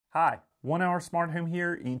Hi, 1 Hour Smart Home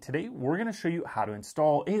here, and today we're going to show you how to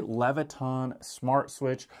install a Leviton Smart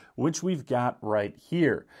Switch, which we've got right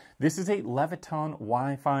here. This is a Leviton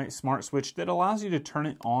Wi-Fi Smart Switch that allows you to turn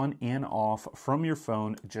it on and off from your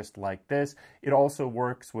phone just like this. It also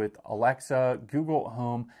works with Alexa, Google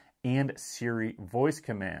Home, and Siri voice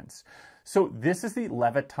commands. So this is the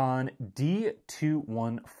Leviton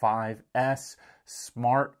D215S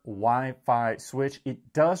Smart Wi-Fi Switch.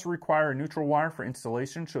 It does require a neutral wire for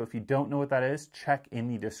installation, so if you don't know what that is, check in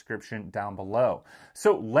the description down below.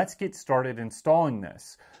 So let's get started installing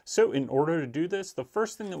this. So in order to do this, the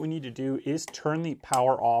first thing that we need to do is turn the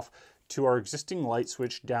power off to our existing light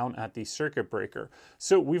switch down at the circuit breaker.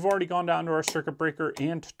 So we've already gone down to our circuit breaker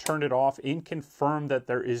and turned it off and confirmed that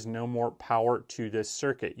there is no more power to this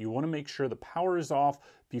circuit. You want to make sure the power is off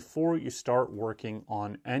before you start working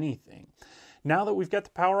on anything. Now that we've got the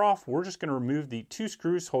power off, we're just going to remove the two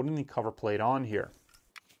screws holding the cover plate on here.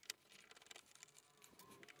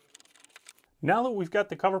 Now that we've got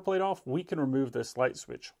the cover plate off, we can remove this light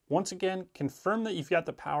switch. Once again, confirm that you've got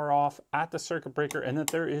the power off at the circuit breaker and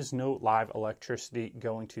that there is no live electricity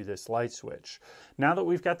going to this light switch. Now that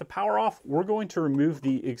we've got the power off, we're going to remove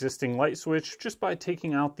the existing light switch just by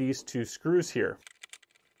taking out these two screws here.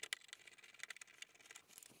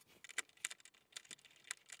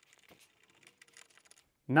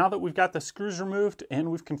 Now that we've got the screws removed and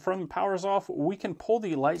we've confirmed the power is off, we can pull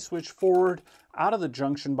the light switch forward out of the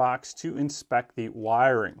junction box to inspect the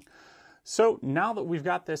wiring. So now that we've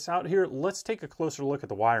got this out here, let's take a closer look at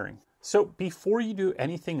the wiring. So before you do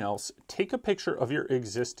anything else, take a picture of your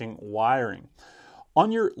existing wiring. On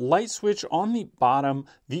your light switch on the bottom,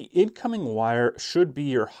 the incoming wire should be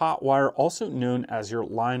your hot wire, also known as your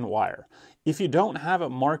line wire. If you don't have it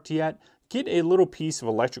marked yet, get a little piece of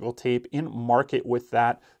electrical tape and mark it with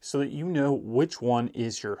that so that you know which one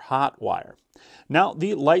is your hot wire. Now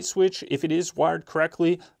the light switch, if it is wired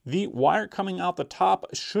correctly, the wire coming out the top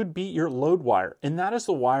should be your load wire, and that is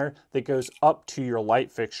the wire that goes up to your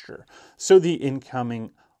light fixture. So the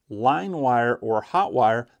incoming line wire or hot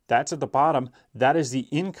wire, that's at the bottom, that is the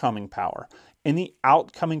incoming power. And the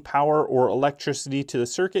outgoing power or electricity to the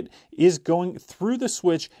circuit is going through the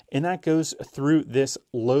switch, and that goes through this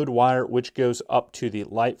load wire, which goes up to the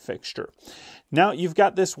light fixture. Now you've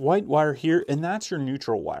got this white wire here, and that's your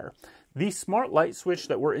neutral wire. The smart light switch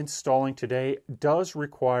that we're installing today does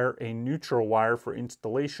require a neutral wire for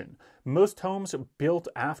installation. Most homes built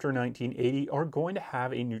after 1980 are going to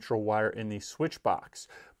have a neutral wire in the switch box.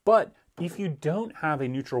 But if you don't have a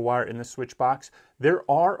neutral wire in the switch box, there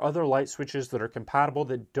are other light switches that are compatible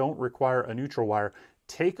that don't require a neutral wire.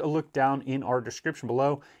 Take a look down in our description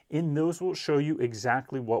below, and those will show you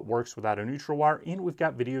exactly what works without a neutral wire, and we've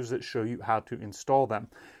got videos that show you how to install them.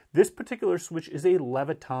 This particular switch is a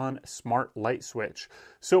Leviton Smart Light Switch,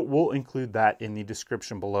 so we'll include that in the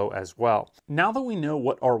description below as well. Now that we know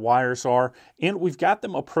what our wires are and we've got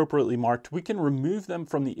them appropriately marked, we can remove them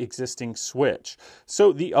from the existing switch.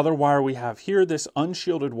 So the other wire we have here, this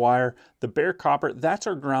unshielded wire, the bare copper, that's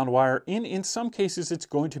our ground wire, and in some cases it's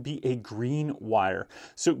going to be a green wire.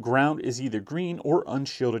 So ground is either green or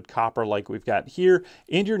unshielded copper like we've got here,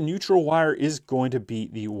 and your neutral wire is going to be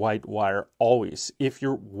the white wire always, if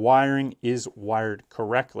your wiring is wired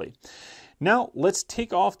correctly. Now let's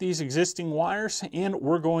take off these existing wires and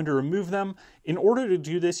we're going to remove them. In order to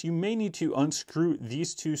do this, you may need to unscrew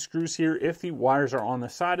these two screws here if the wires are on the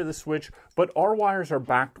side of the switch, but our wires are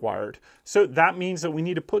back wired. So that means that we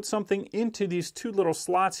need to put something into these two little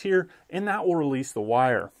slots here, and that will release the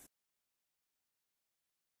wire.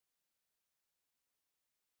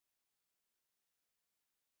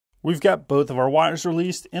 We've got both of our wires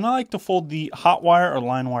released, and I like to fold the hot wire or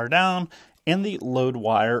line wire down and the load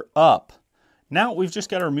wire up. Now we've just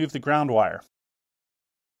got to remove the ground wire.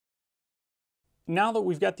 Now that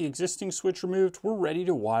we've got the existing switch removed, we're ready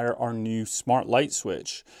to wire our new smart light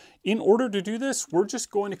switch. In order to do this, we're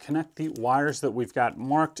just going to connect the wires that we've got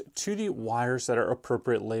marked to the wires that are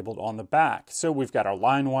appropriate labeled on the back. So we've got our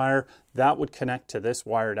line wire, that would connect to this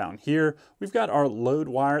wire down here. We've got our load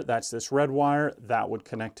wire, that's this red wire, that would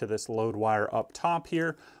connect to this load wire up top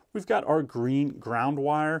here. We've got our green ground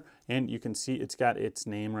wire, and you can see it's got its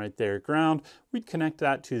name right there, ground. We'd connect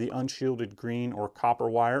that to the unshielded green or copper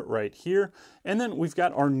wire right here. And then we've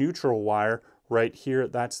got our neutral wire right here,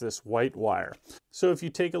 that's this white wire. So if you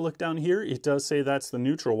take a look down here, it does say that's the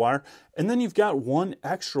neutral wire. And then you've got one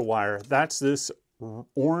extra wire, that's this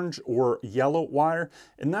orange or yellow wire,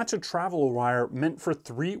 and that's a travel wire meant for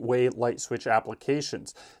three-way light switch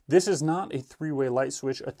applications. This is not a three-way light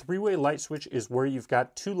switch. A three-way light switch is where you've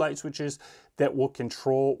got two light switches that will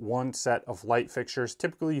control one set of light fixtures.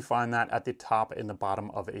 Typically, you find that at the top and the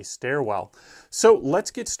bottom of a stairwell. So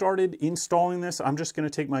let's get started installing this. I'm just going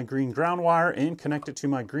to take my green ground wire and connect it to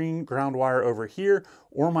my green ground wire over here,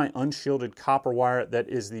 or my unshielded copper wire that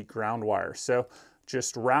is the ground wire. So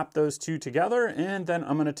just wrap those two together, and then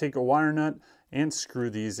I'm going to take a wire nut and screw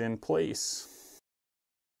these in place.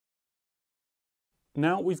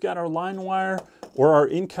 Now we've got our line wire or our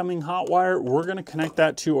incoming hot wire. We're going to connect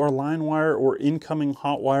that to our line wire or incoming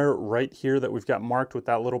hot wire right here that we've got marked with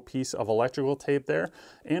that little piece of electrical tape there.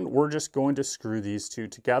 And we're just going to screw these two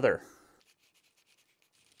together.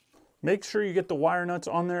 Make sure you get the wire nuts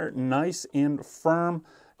on there nice and firm,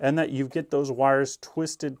 and that you get those wires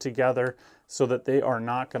twisted together so that they are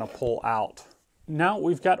not going to pull out. Now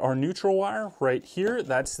we've got our neutral wire right here.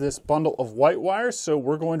 That's this bundle of white wires, so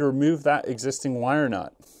we're going to remove that existing wire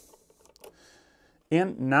nut.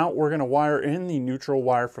 And now we're going to wire in the neutral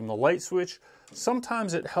wire from the light switch.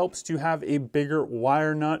 Sometimes it helps to have a bigger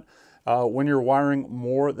wire nut when you're wiring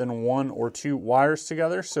more than one or two wires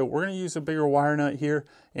together. So we're going to use a bigger wire nut here,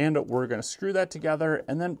 and we're going to screw that together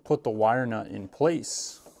and then put the wire nut in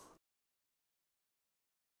place.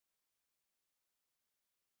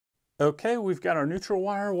 Okay, we've got our neutral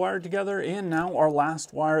wire wired together, and now our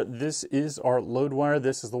last wire. This is our load wire.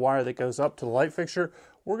 This is the wire that goes up to the light fixture.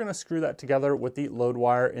 We're going to screw that together with the load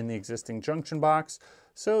wire in the existing junction box.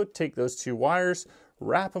 So take those two wires,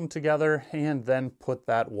 wrap them together, and then put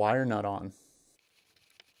that wire nut on.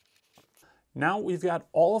 Now we've got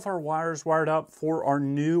all of our wires wired up for our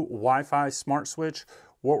new Wi-Fi smart switch.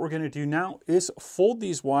 What we're going to do now is fold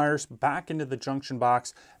these wires back into the junction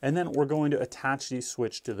box, and then we're going to attach the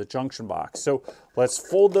switch to the junction box. So let's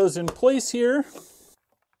fold those in place here.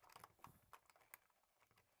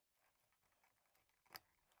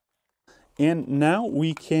 And now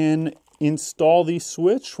we can install the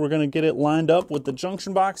switch. We're going to get it lined up with the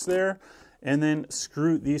junction box there, and then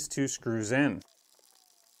screw these two screws in.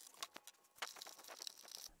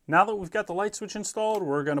 Now that we've got the light switch installed,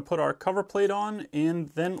 we're going to put our cover plate on, and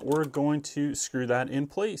then we're going to screw that in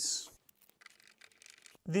place.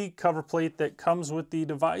 The cover plate that comes with the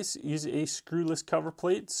device is a screwless cover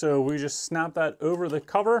plate, so we just snap that over the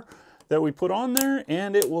cover that we put on there,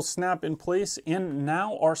 and it will snap in place. And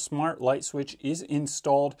now our smart light switch is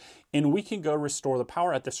installed, and we can go restore the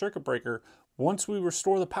power at the circuit breaker. Once we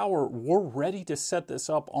restore the power, we're ready to set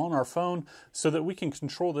this up on our phone so that we can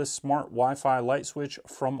control this smart Wi-Fi light switch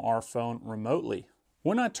from our phone remotely.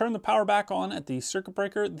 When I turned the power back on at the circuit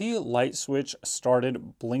breaker, the light switch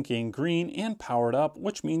started blinking green and powered up,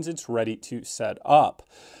 which means it's ready to set up.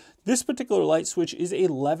 This particular light switch is a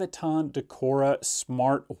Leviton Decora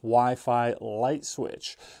Smart Wi-Fi light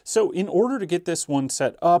switch. So in order to get this one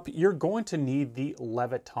set up, you're going to need the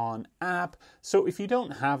Leviton app. So if you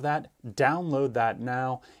don't have that, download that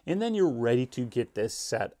now, and then you're ready to get this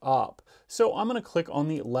set up. So I'm going to click on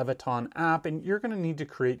the Leviton app, and you're going to need to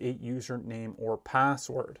create a username or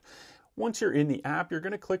password. Once you're in the app, you're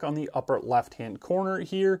going to click on the upper left-hand corner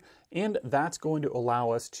here, and that's going to allow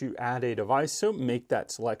us to add a device, so make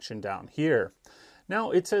that selection down here.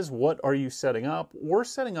 Now it says, what are you setting up? We're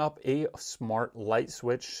setting up a smart light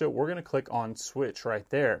switch, so we're going to click on switch right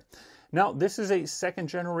there. Now this is a second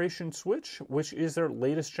generation switch, which is their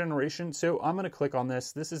latest generation, so I'm going to click on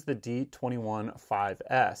this. This is the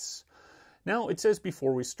D215S. Now it says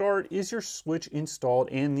before we start, is your switch installed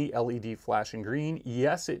and the LED flashing green?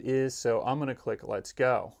 Yes, it is. So I'm going to click let's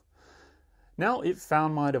go. Now it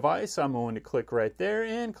found my device. I'm going to click right there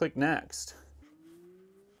and click next.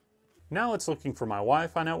 Now it's looking for my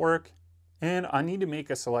Wi-Fi network, and I need to make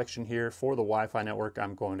a selection here for the Wi-Fi network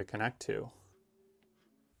I'm going to connect to.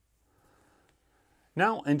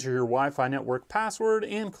 Now enter your Wi-Fi network password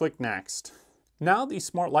and click next. Now the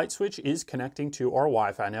smart light switch is connecting to our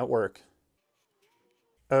Wi-Fi network.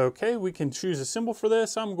 Okay, we can choose a symbol for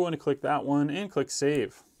this. I'm going to click that one and click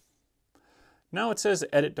Save. Now it says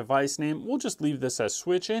Edit Device Name. We'll just leave this as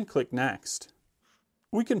Switch and click Next.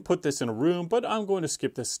 We can put this in a room, but I'm going to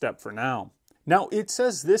skip this step for now. Now it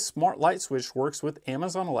says this smart light switch works with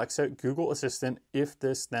Amazon Alexa, Google Assistant, if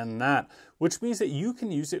this then that, which means that you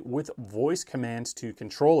can use it with voice commands to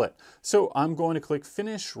control it. So I'm going to click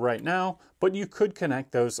Finish right now, but you could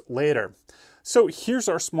connect those later. So here's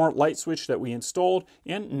our smart light switch that we installed,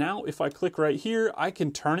 and now if I click right here, I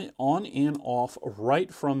can turn it on and off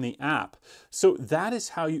right from the app. So that is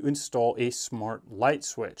how you install a smart light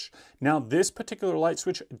switch. Now this particular light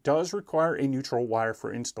switch does require a neutral wire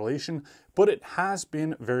for installation, but it has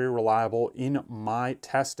been very reliable in my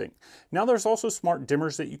testing. Now there's also smart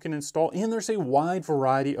dimmers that you can install, and there's a wide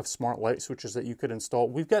variety of smart light switches that you could install.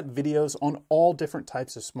 We've got videos on all different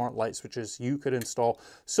types of smart light switches you could install,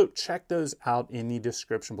 so check those out in the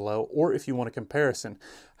description below, or if you want a comparison.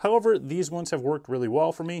 However, these ones have worked really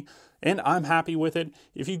well for me, and I'm happy with it.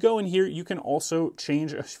 If you go in here, you can also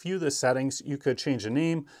change a few of the settings. You could change the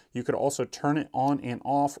name. You could also turn it on and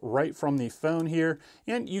off right from the phone here,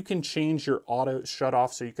 and you can change your auto shut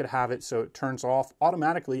off, so you could have it so it turns off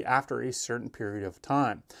automatically after a certain period of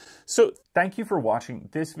time. So thank you for watching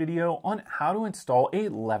this video on how to install a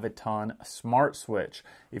Leviton Smart Switch.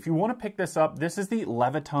 If you want to pick this up, this is the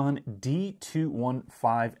Leviton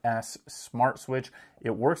D215S Smart Switch.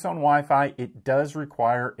 It works on Wi-Fi. It does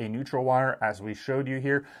require a neutral wire, as we showed you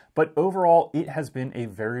here, but overall it has been a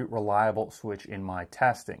very reliable switch in my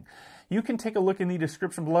testing. You can take a look in the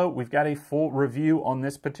description below. We've got a full review on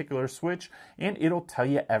this particular switch, and it'll tell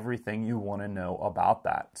you everything you want to know about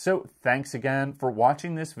that. So thanks again for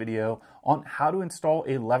watching this video on how to install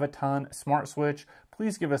a Leviton Smart Switch.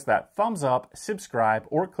 Please give us that thumbs up, subscribe,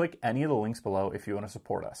 or click any of the links below if you want to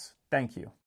support us. Thank you.